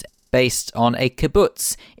is based on a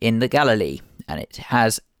kibbutz in the Galilee, and it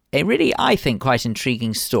has a really, I think, quite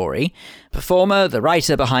intriguing story. Performer, the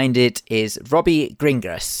writer behind it, is Robbie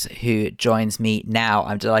Gringras, who joins me now,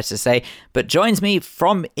 I'm delighted to say, but joins me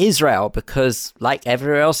from Israel because, like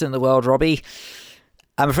everywhere else in the world, Robbie,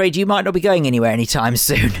 I'm afraid you might not be going anywhere anytime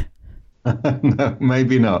soon. No,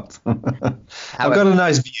 maybe not. I've got a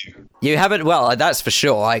nice view. You haven't? Well, that's for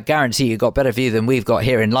sure. I guarantee you got better view than we've got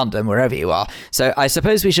here in London, wherever you are. So I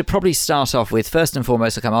suppose we should probably start off with, first and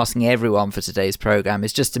foremost, like I'm asking everyone for today's programme,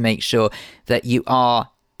 is just to make sure that you are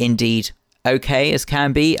indeed okay as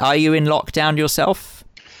can be. Are you in lockdown yourself?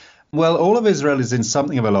 Well, all of Israel is in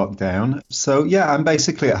something of a lockdown. So, yeah, I'm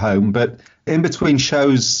basically at home. But in between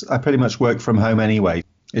shows, I pretty much work from home anyway.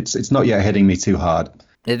 It's not yet hitting me too hard.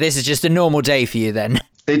 This is just a normal day for you then?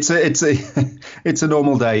 It's a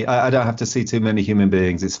normal day. I don't have to see too many human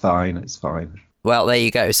beings. It's fine. It's fine. Well, there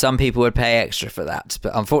you go. Some people would pay extra for that.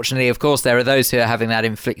 But unfortunately, of course, there are those who are having that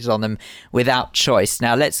inflicted on them without choice.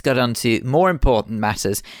 Now, let's get on to more important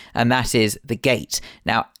matters, and that is The Gate.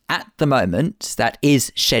 Now, at the moment, that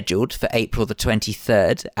is scheduled for April the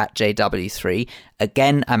 23rd at JW3.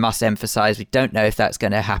 Again, I must emphasise, we don't know if that's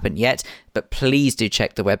going to happen yet, but please do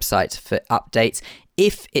check the website for updates.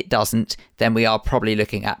 If it doesn't, then we are probably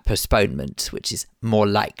looking at postponement, which is more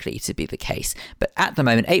likely to be the case. But at the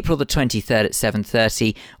moment, April the 23rd at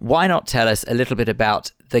 7:30, why not tell us a little bit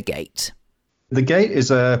about The Gate? The Gate is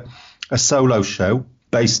a solo show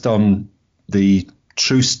based on the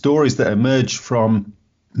true stories that emerge from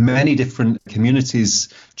many different communities,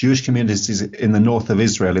 Jewish communities in the north of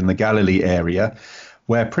Israel, in the Galilee area,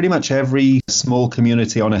 where pretty much every small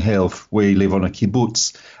community on a hill, we live on a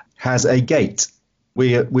kibbutz, has a gate.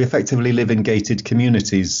 We effectively live in gated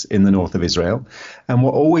communities in the north of Israel. And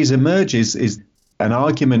what always emerges is an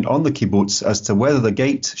argument on the kibbutz as to whether the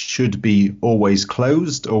gate should be always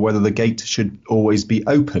closed or whether the gate should always be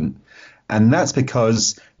open. And that's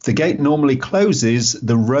because the gate normally closes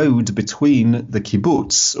the road between the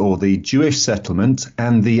kibbutz, or the Jewish settlement,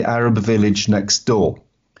 and the Arab village next door.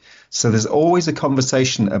 So there's always a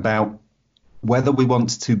conversation about whether we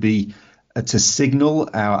want to be to signal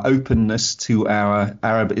our openness to our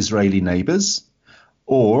Arab Israeli neighbors,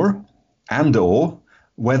 or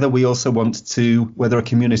whether we also whether a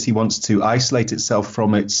community wants to isolate itself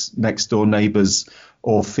from its next door neighbors,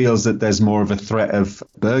 or feels that there's more of a threat of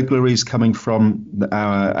burglaries coming from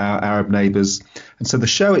our Arab neighbors. And so the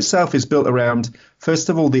show itself is built around, first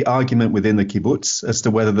of all, the argument within the kibbutz as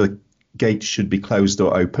to whether the gate should be closed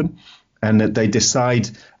or open. And that they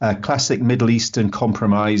decide a classic Middle Eastern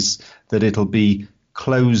compromise that it'll be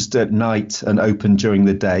closed at night and open during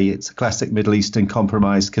the day. It's a classic Middle Eastern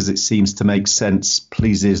compromise because it seems to make sense,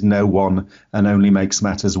 pleases no one, and only makes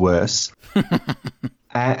matters worse.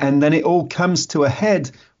 And then it all comes to a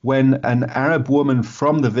head when an Arab woman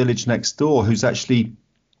from the village next door, who's actually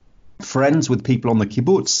friends with people on the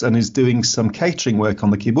kibbutz and is doing some catering work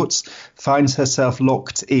on the kibbutz, finds herself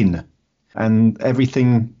locked in. And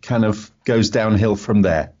everything kind of goes downhill from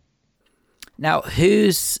there. Now,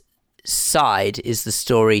 whose side is the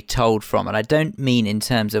story told from? And I don't mean in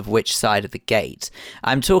terms of which side of the gate.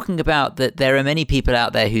 I'm talking about that there are many people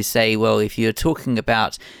out there who say, well, if you're talking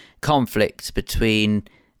about conflict between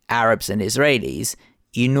Arabs and Israelis,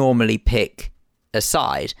 you normally pick a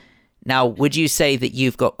side. Now, would you say that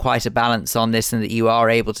you've got quite a balance on this and that you are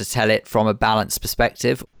able to tell it from a balanced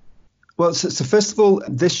perspective? Well, so first of all,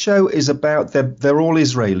 this show is about they're all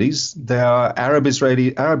Israelis. They are Arab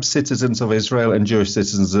citizens of Israel and Jewish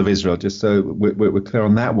citizens of Israel, just so we're clear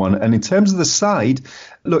on that one. And in terms of the side,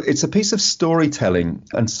 look, it's a piece of storytelling.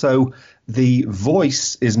 And so the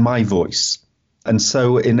voice is my voice. And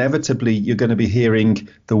so inevitably, you're going to be hearing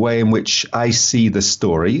the way in which I see the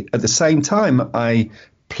story. At the same time, I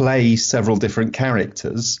play several different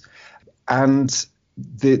characters. And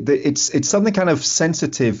it's something kind of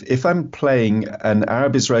sensitive. If I'm playing an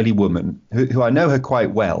Arab Israeli woman who I know her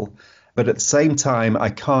quite well, but at the same time I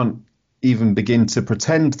can't even begin to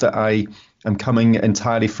pretend that I am coming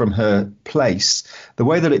entirely from her place. The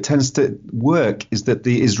way that it tends to work is that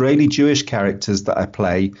the Israeli Jewish characters that I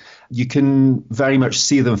play, you can very much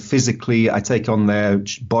see them physically. I take on their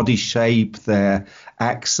body shape, their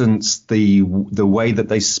accents, the way that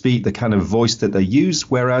they speak, the kind of voice that they use.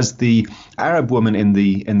 Whereas the Arab woman in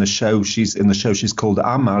the show, she's called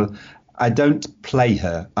Amal. I don't play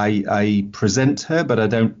her. I present her, but I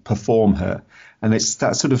don't perform her. And it's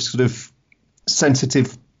that sort of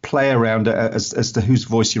sensitive play around as to whose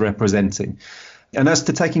voice you're representing. And as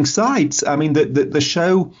to taking sides, I mean, the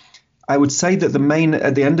show, I would say that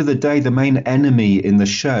at the end of the day, the main enemy in the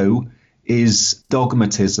show is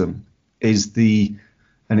dogmatism,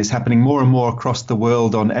 and it's happening more and more across the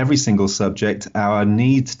world on every single subject, our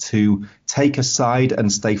need to take a side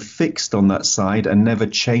and stay fixed on that side and never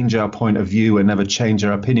change our point of view and never change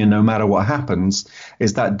our opinion no matter what happens,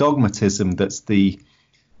 is that dogmatism that's the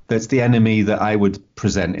enemy that I would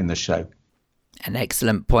present in the show. An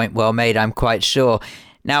excellent point, well made, I'm quite sure.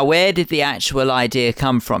 Now, where did the actual idea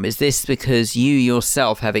come from? Is this because you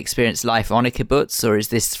yourself have experienced life on a kibbutz, or is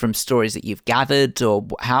this from stories that you've gathered, or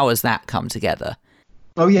how has that come together?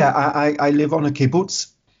 Oh, yeah, I live on a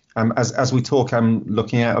kibbutz. As we talk, I'm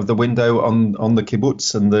looking out of the window on the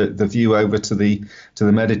kibbutz and the view over to the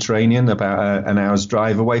Mediterranean, about an hour's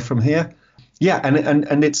drive away from here. Yeah,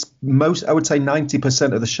 and it's I would say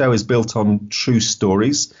 90% of the show is built on true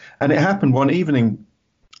stories. And it happened one evening,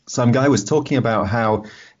 some guy was talking about how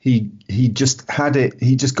he just got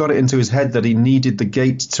it into his head that he needed the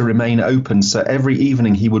gate to remain open. So every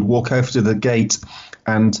evening he would walk over to the gate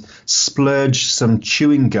and splurge some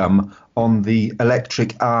chewing gum on the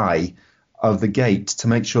electric eye of the gate to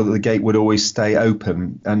make sure that the gate would always stay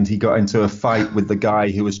open. And he got into a fight with the guy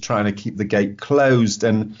who was trying to keep the gate closed.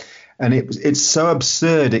 And it's so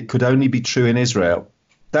absurd it could only be true in Israel.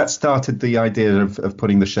 That started the idea of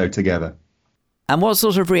putting the show together. And what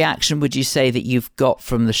sort of reaction would you say that you've got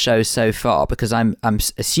from the show so far? Because I'm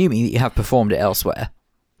assuming that you have performed it elsewhere.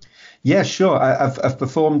 Yeah, sure. I've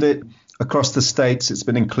performed it across the States. It's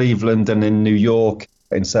been in Cleveland and in New York,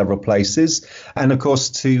 in several places. And of course,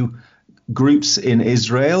 to groups in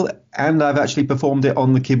Israel. And I've actually performed it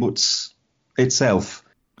on the kibbutz itself.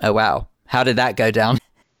 Oh, wow. How did that go down?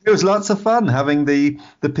 It was lots of fun having the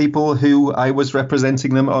people who I was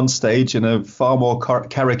representing them on stage in a far more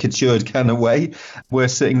caricatured kind of way were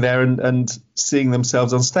sitting there and seeing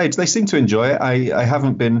themselves on stage. They seem to enjoy it. I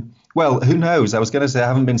haven't been, well, who knows? I was going to say I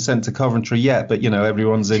haven't been sent to Coventry yet, but,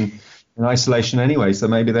 everyone's in isolation anyway, so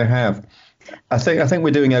maybe they have. I think we're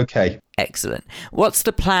doing okay. Excellent. What's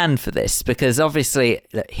the plan for this? Because obviously,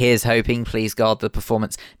 here's hoping, please God, the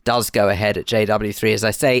performance does go ahead at JW3. As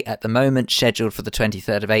I say, at the moment, scheduled for the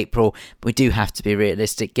 23rd of April. We do have to be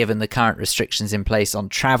realistic given the current restrictions in place on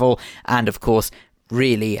travel and, of course,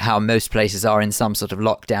 really how most places are in some sort of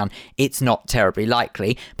lockdown. It's not terribly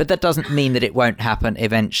likely, but that doesn't mean that it won't happen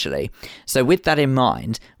eventually. So with that in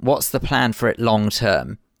mind, what's the plan for it long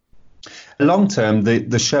term? Long term,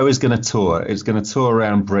 the show is going to tour. It's going to tour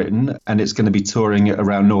around Britain, and it's going to be touring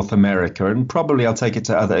around North America, and probably I'll take it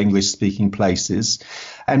to other English-speaking places.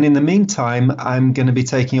 And in the meantime, I'm going to be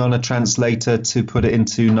taking on a translator to put it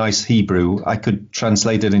into nice Hebrew. I could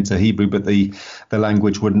translate it into Hebrew, but the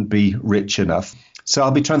language wouldn't be rich enough. So I'll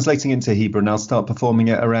be translating it into Hebrew, and I'll start performing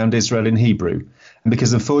it around Israel in Hebrew. And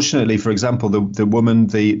because unfortunately, for example, the woman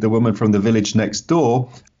from the village next door,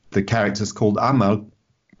 the character's called Amal.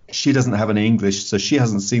 She doesn't have any English, so she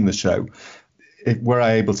hasn't seen the show. Were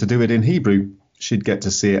I able to do it in Hebrew, she'd get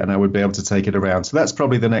to see it and I would be able to take it around. So that's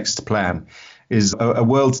probably the next plan, is a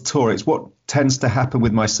world tour. It's what tends to happen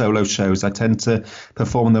with my solo shows. I tend to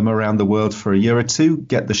perform them around the world for a year or two,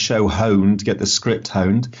 get the show honed, get the script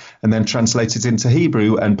honed, and then translate it into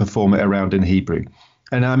Hebrew and perform it around in Hebrew.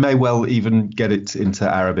 And I may well even get it into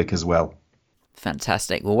Arabic as well.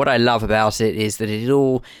 Fantastic. Well, what I love about it is that it is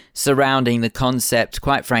all surrounding the concept,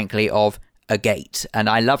 quite frankly, of a gate. And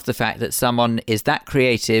I love the fact that someone is that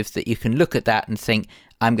creative that you can look at that and think,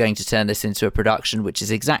 I'm going to turn this into a production, which is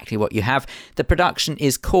exactly what you have. The production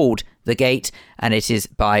is called The Gate, and it is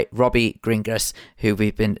by Robbie Gringras, who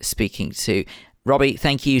we've been speaking to. Robbie,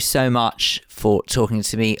 thank you so much for talking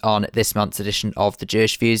to me on this month's edition of The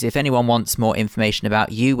Jewish Views. If anyone wants more information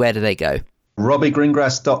about you, where do they go?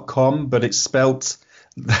 RobbieGringras.com, but it's spelt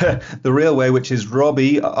the real way, which is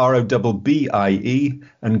Robbie, Robbie,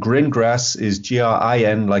 and Gringras is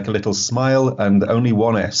Grin, like a little smile, and only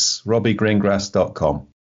one S, RobbieGringras.com.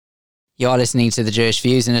 You are listening to The Jewish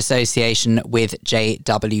Views in association with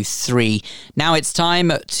JW3. Now it's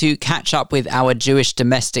time to catch up with our Jewish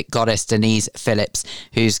domestic goddess Denise Phillips,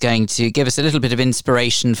 who's going to give us a little bit of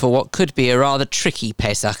inspiration for what could be a rather tricky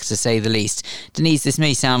Pesach, to say the least. Denise, this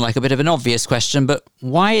may sound like a bit of an obvious question, but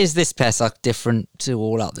why is this Pesach different to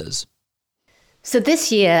all others? So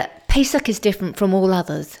this year, Pesach is different from all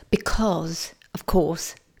others because, of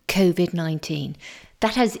course, COVID-19.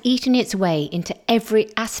 That has eaten its way into every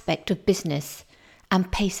aspect of business,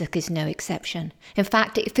 and Pesach is no exception. In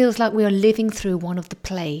fact, it feels like we are living through one of the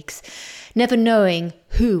plagues, never knowing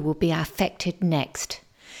who will be affected next.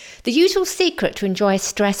 The usual secret to enjoy a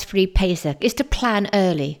stress-free Pesach is to plan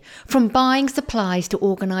early, from buying supplies to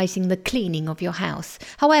organising the cleaning of your house.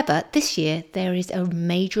 However, this year there is a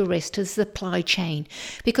major risk to the supply chain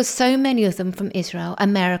because so many of them from Israel,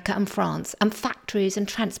 America and France, and factories and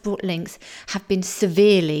transport links have been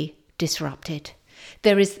severely disrupted.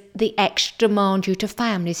 There is the extra demand due to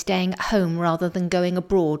families staying at home rather than going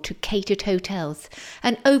abroad to catered hotels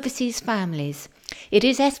and overseas families. It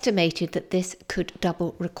is estimated that this could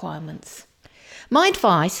double requirements. My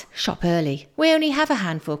advice, shop early. We only have a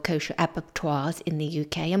handful of kosher abattoirs in the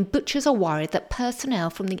UK, and butchers are worried that personnel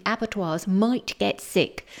from the abattoirs might get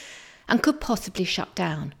sick and could possibly shut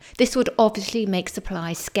down. This would obviously make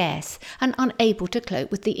supplies scarce and unable to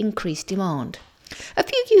cope with the increased demand. A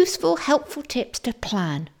few useful, helpful tips to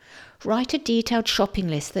plan. Write a detailed shopping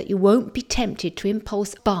list that you won't be tempted to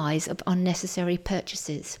impulse buys of unnecessary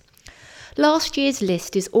purchases. Last year's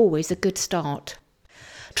list is always a good start.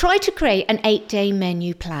 Try to create an 8-day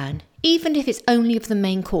menu plan, even if it's only of the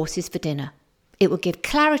main courses for dinner. It will give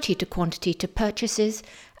clarity to quantity to purchases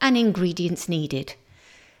and ingredients needed.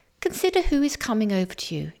 Consider who is coming over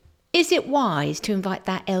to you. Is it wise to invite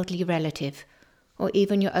that elderly relative, or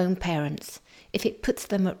even your own parents, if it puts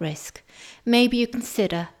them at risk? Maybe you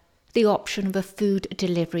consider the option of a food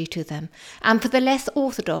delivery to them, and for the less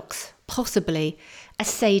orthodox, possibly a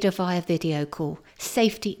Seder via video call.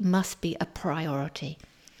 Safety must be a priority.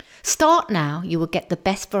 Start now, you will get the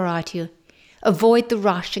best variety. Avoid the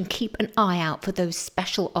rush and keep an eye out for those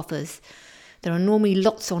special offers. There are normally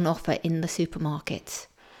lots on offer in the supermarkets.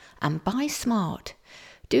 And buy smart.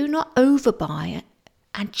 Do not overbuy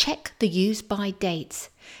and check the use-by dates.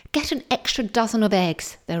 Get an extra dozen of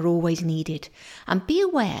eggs, they're always needed. And be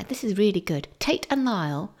aware, this is really good, Tate &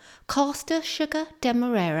 Lyle, caster sugar,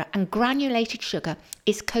 demerara and granulated sugar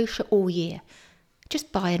is kosher all year.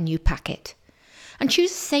 Just buy a new packet. And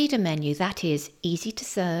choose a Seder menu that is easy to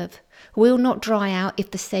serve, will not dry out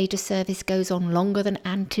if the Seder service goes on longer than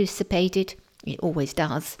anticipated, it always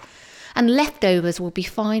does, and leftovers will be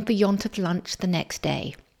fine for Yom Tov lunch the next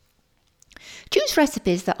day. Choose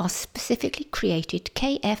recipes that are specifically created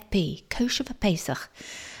KFP, kosher for Pesach,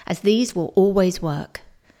 as these will always work.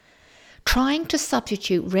 Trying to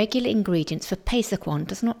substitute regular ingredients for Pesach one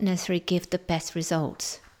does not necessarily give the best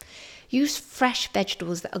results. Use fresh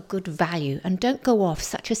vegetables that are good value and don't go off,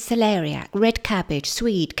 such as celeriac, red cabbage,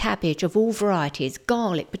 swede, cabbage of all varieties,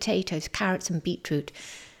 garlic, potatoes, carrots and beetroot.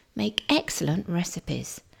 Make excellent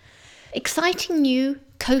recipes. Exciting new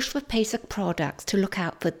kosher for Pesach products to look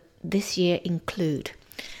out for this year include.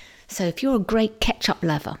 So if you're a great ketchup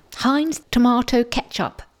lover, Heinz tomato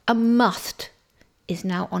ketchup, a must, is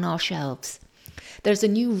now on our shelves. There's a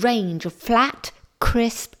new range of flat,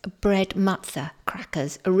 crisp bread matzah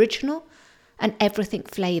crackers, original and everything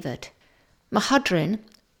flavoured. Mahadrin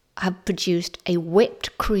have produced a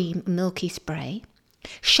whipped cream milky spray.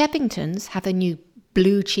 Shevingtons have a new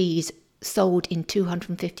blue cheese sold in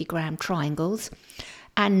 250-gram triangles.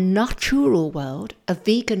 And Natural World, a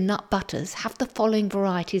vegan nut butters, have the following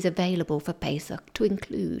varieties available for Pesach to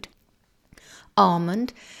include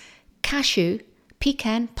almond, cashew,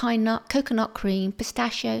 pecan, pine nut, coconut cream,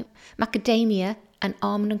 pistachio, macadamia and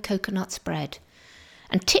almond and coconut spread.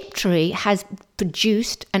 And Tiptree has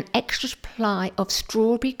produced an extra supply of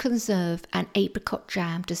strawberry conserve and apricot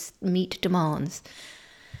jam to meet demands.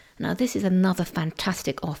 Now this is another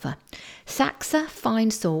fantastic offer. Saxa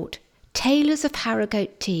fine salt, Taylor's of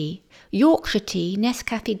Harrogate tea, Yorkshire tea,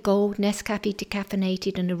 Nescafe Gold, Nescafe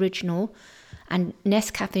decaffeinated and original, and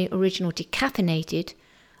Nescafe original decaffeinated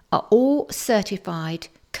are all certified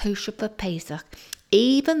kosher for Pesach,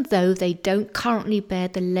 even though they don't currently bear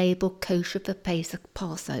the label kosher for Pesach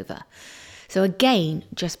Passover. So again,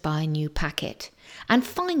 just buy a new packet. And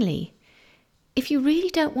finally, if you really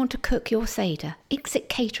don't want to cook your Seder, Exit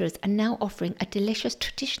Caterers are now offering a delicious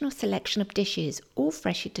traditional selection of dishes, all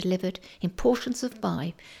freshly delivered in portions of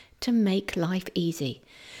 5 to make life easy.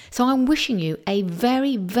 So I'm wishing you a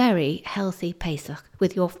very, very healthy Pesach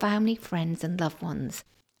with your family, friends and loved ones.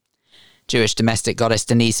 Jewish domestic goddess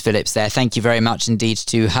Denise Phillips there. Thank you very much indeed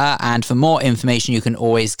to her. And for more information, you can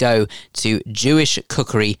always go to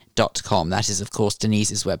jewishcookery.com. That is, of course,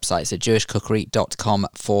 Denise's website. So jewishcookery.com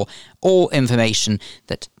for all information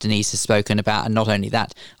that Denise has spoken about. And not only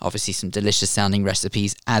that, obviously some delicious sounding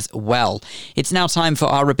recipes as well. It's now time for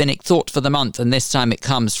our Rabbinic Thought for the month. And this time it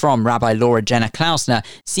comes from Rabbi Laura Janner Klausner,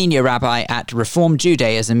 Senior Rabbi at Reform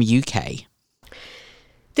Judaism UK.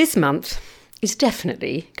 This month is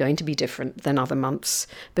definitely going to be different than other months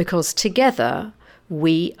because together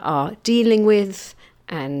we are dealing with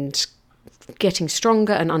and getting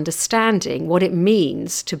stronger and understanding what it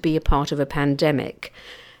means to be a part of a pandemic,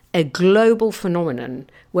 a global phenomenon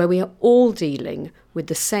where we are all dealing with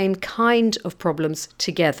the same kind of problems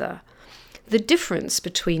together. The difference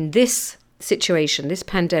between this situation, this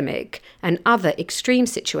pandemic, and other extreme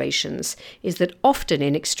situations is that often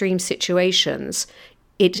in extreme situations,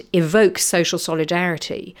 it evokes social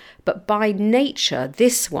solidarity. But by nature,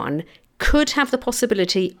 this one could have the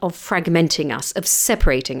possibility of fragmenting us, of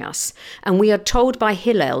separating us. And we are told by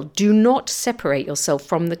Hillel, do not separate yourself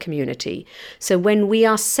from the community. So when we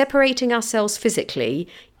are separating ourselves physically,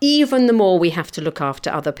 even the more we have to look after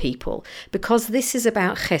other people, because this is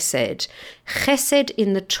about chesed. Chesed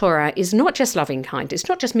in the Torah is not just loving kindness. It's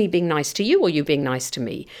not just me being nice to you or you being nice to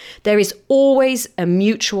me. There is always a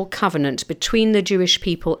mutual covenant between the Jewish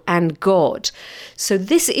people and God. So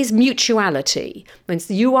this is mutuality. When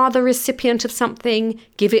you are the recipient of something,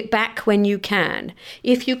 give it back when you can.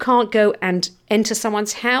 If you can't go and enter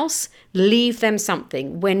someone's house, leave them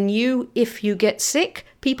something. If you get sick,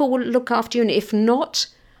 people will look after you. And if not,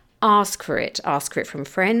 ask for it. Ask for it from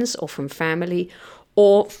friends or from family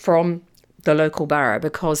or from the local borough,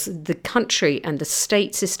 because the country and the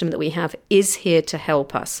state system that we have is here to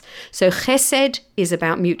help us. So chesed is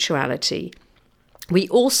about mutuality. We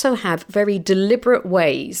also have very deliberate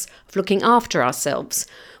ways of looking after ourselves.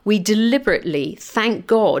 We deliberately thank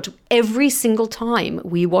God every single time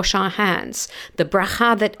we wash our hands. The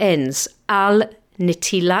bracha that ends, al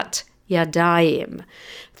nitilat yadayim,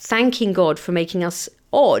 thanking God for making us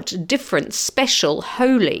odd, different, special,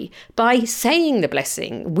 holy, by saying the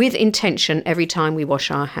blessing with intention every time we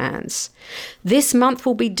wash our hands. This month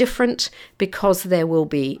will be different because there will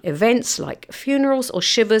be events like funerals or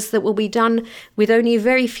shivas that will be done with only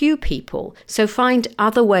very few people. So find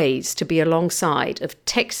other ways to be alongside of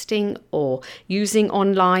texting or using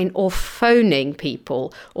online or phoning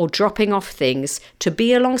people or dropping off things to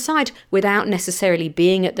be alongside without necessarily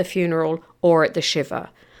being at the funeral or at the shiva.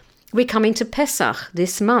 We're coming to Pesach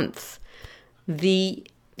this month, the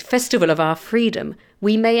festival of our freedom.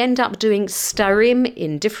 We may end up doing starim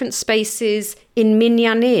in different spaces, in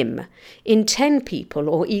minyanim, in 10 people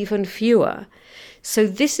or even fewer. So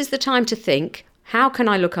this is the time to think, how can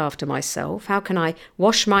I look after myself? How can I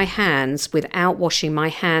wash my hands without washing my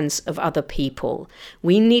hands of other people?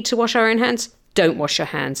 We need to wash our own hands. Don't wash your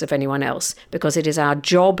hands of anyone else, because it is our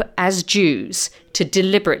job as Jews to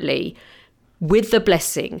deliberately, with the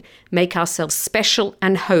blessing, make ourselves special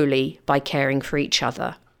and holy by caring for each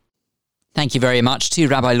other. Thank you very much to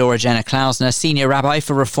Rabbi Laura Janner Klausner, Senior Rabbi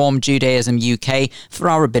for Reform Judaism UK, for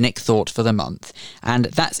our Rabbinic Thought for the month. And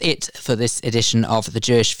that's it for this edition of The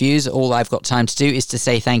Jewish Views. All I've got time to do is to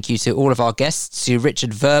say thank you to all of our guests, to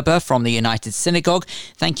Richard Verber from the United Synagogue.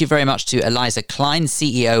 Thank you very much to Aliza Kline,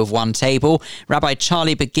 CEO of OneTable, Rabbi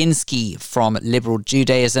Charley Baginsky from Liberal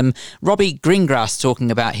Judaism, Robbie Gringras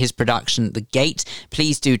talking about his production, The Gate.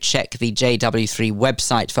 Please do check the JW3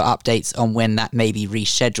 website for updates on when that may be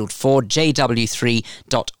rescheduled for, jw3.org.uk,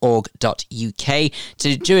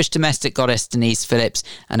 to Jewish domestic goddess Denise Phillips,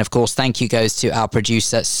 and of course thank you goes to our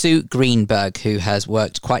producer Sue Greenberg, who has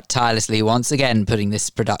worked quite tirelessly once again putting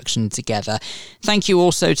this production together. Thank you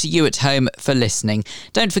also to you at home for listening.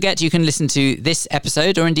 Don't forget you can listen to this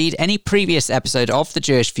episode or indeed any previous episode of The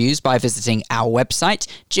Jewish Views by visiting our website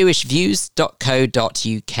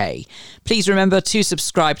jewishviews.co.uk. Please remember to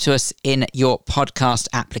subscribe to us in your podcast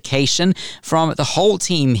application. From the whole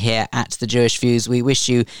team here at The Jewish Views, we wish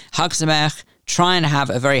you Chag Sameach, try and have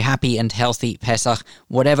a very happy and healthy Pesach,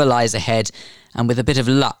 whatever lies ahead, and with a bit of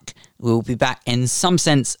luck, we'll be back in some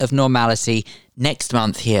sense of normality next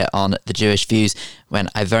month here on The Jewish Views, when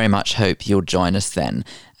I very much hope you'll join us then.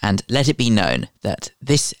 And let it be known that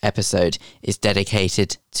this episode is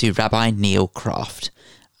dedicated to Rabbi Neil Kraft.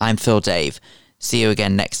 I'm Phil Dave. See you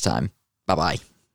again next time. Bye-bye.